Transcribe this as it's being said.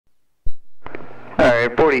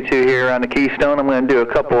Alright, 42 here on the Keystone. I'm going to do a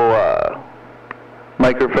couple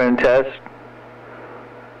microphone tests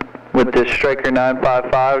with this Stryker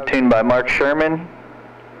 955 tuned by Mark Sherman,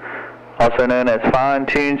 also known as Fine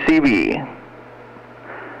Tune CB.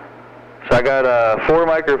 So I got 4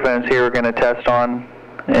 microphones here we're going to test on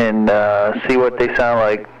and see what they sound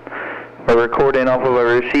like. We're recording off of a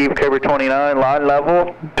received Cobra 29 line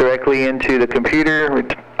level directly into the computer,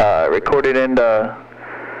 recorded into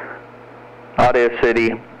Audio City.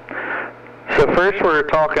 So first we're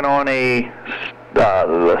talking on the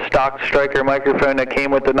stock Stryker microphone that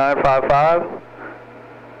came with the 955,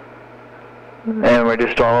 and we're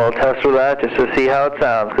just doing a little test with that just to see how it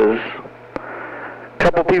sounds, because a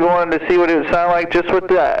couple people wanted to see what it would sound like just with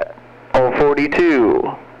that. 42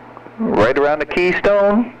 right around the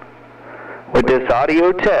Keystone with this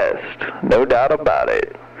audio test, no doubt about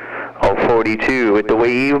it. 42 with the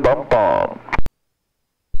wave bump bump.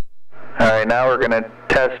 Alright, now we're going to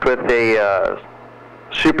test with a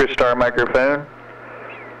Superstar microphone,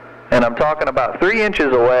 and I'm talking about 3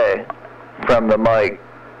 inches away from the mic.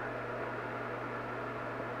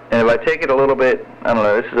 And if I take it a little bit, I don't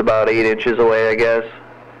know, this is about 8 inches away, I guess.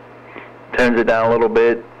 Turns it down a little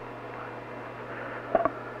bit.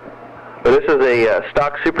 But this is a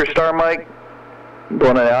stock Superstar mic.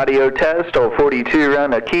 Doing an audio test, 42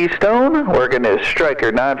 around the Keystone, working this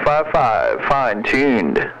Stryker 955,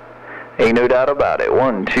 fine-tuned. Ain't no doubt about it.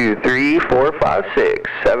 1, 2, 3, 4, 5,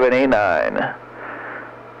 6, 7, 8, 9.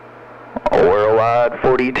 Worldwide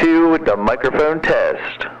 42 with the microphone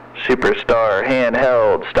test. Superstar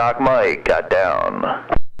handheld stock mic got down.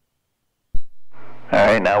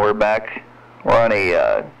 Alright, now we're back. We're on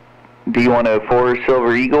a D104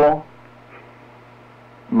 Silver Eagle.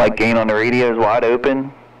 Mic gain on the radio is wide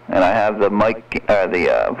open, and I have the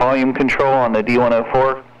volume control on the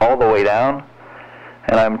D104 all the way down,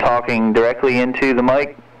 and I'm talking directly into the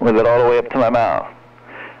mic with it all the way up to my mouth.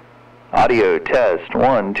 Audio test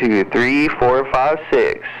 1, 2, 3, 4, 5,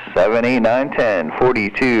 6, 7, 8, 9, 10,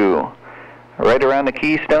 42. Right around the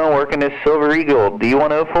Keystone, working this Silver Eagle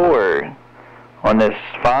D104 on this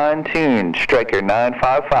fine-tuned Stryker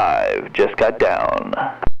 955. Just got down.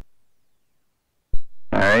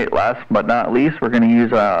 Alright, last but not least, we're going to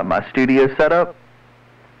use my studio setup.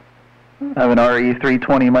 I have an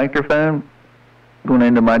RE320 microphone going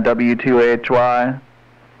into my W2AHY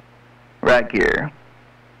rack gear.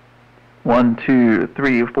 1, 2,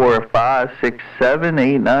 3, 4, 5, 6, 7,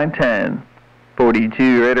 8, 9, 10.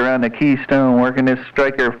 42 right around the Keystone, working this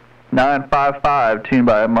Stryker 955 tuned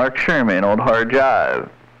by Mark Sherman, old hard jive.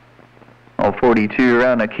 42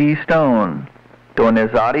 around the Keystone, doing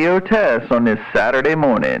this audio test on this Saturday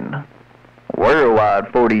morning.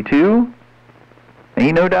 Worldwide 42.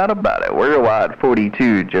 Ain't no doubt about it. Worldwide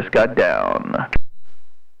 42 just got down.